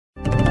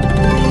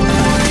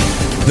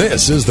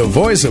This is the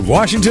voice of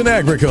Washington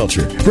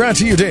agriculture, brought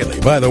to you daily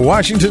by the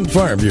Washington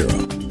Farm Bureau.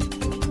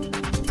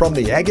 From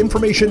the Ag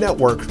Information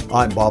Network,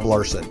 I'm Bob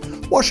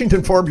Larson.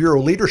 Washington Farm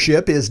Bureau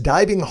leadership is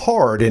diving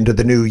hard into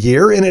the new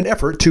year in an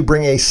effort to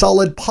bring a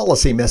solid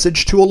policy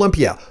message to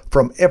Olympia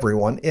from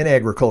everyone in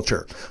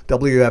agriculture.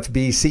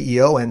 WFB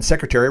CEO and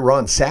Secretary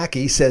Ron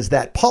Psaki says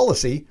that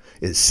policy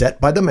is set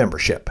by the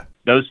membership.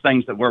 Those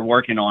things that we're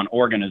working on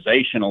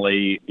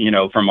organizationally,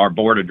 from our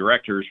board of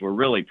directors, were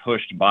really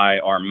pushed by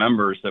our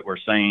members that were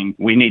saying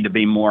we need to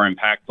be more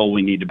impactful.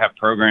 We need to have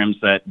programs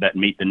that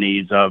meet the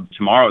needs of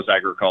tomorrow's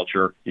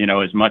agriculture,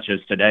 as much as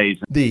today's.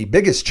 The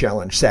biggest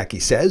challenge, Psaki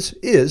says,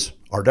 is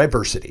our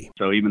diversity.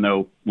 So even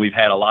though we've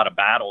had a lot of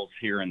battles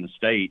here in the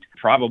state,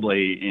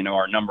 probably,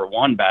 our number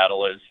one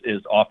battle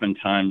is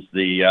oftentimes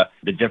the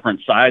different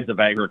sides of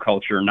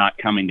agriculture not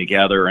coming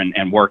together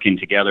and working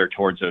together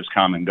towards those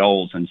common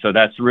goals. And so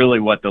that's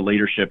really what the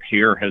leadership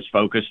here has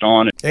focused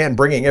on. And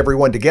bringing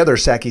everyone together,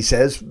 Psaki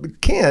says,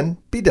 can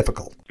be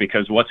difficult.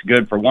 Because what's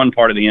good for one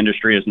part of the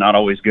industry is not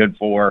always good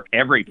for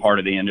every part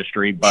of the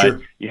industry, but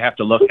Sure. You have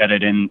to look at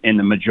it in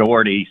the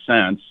majority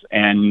sense,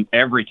 and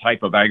every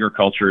type of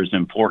agriculture is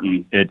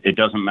important. It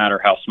doesn't matter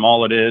how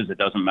small it is. It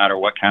doesn't matter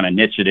what kind of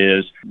niche it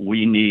is.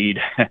 We need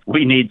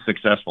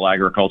successful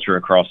agriculture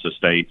across the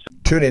state.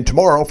 Tune in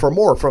tomorrow for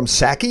more from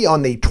Psaki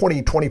on the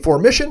 2024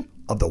 mission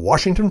of the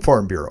Washington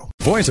Farm Bureau.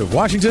 Voice of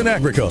Washington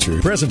agriculture,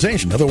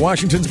 presentation of the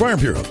Washington Farm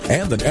Bureau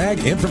and the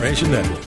Ag Information Network.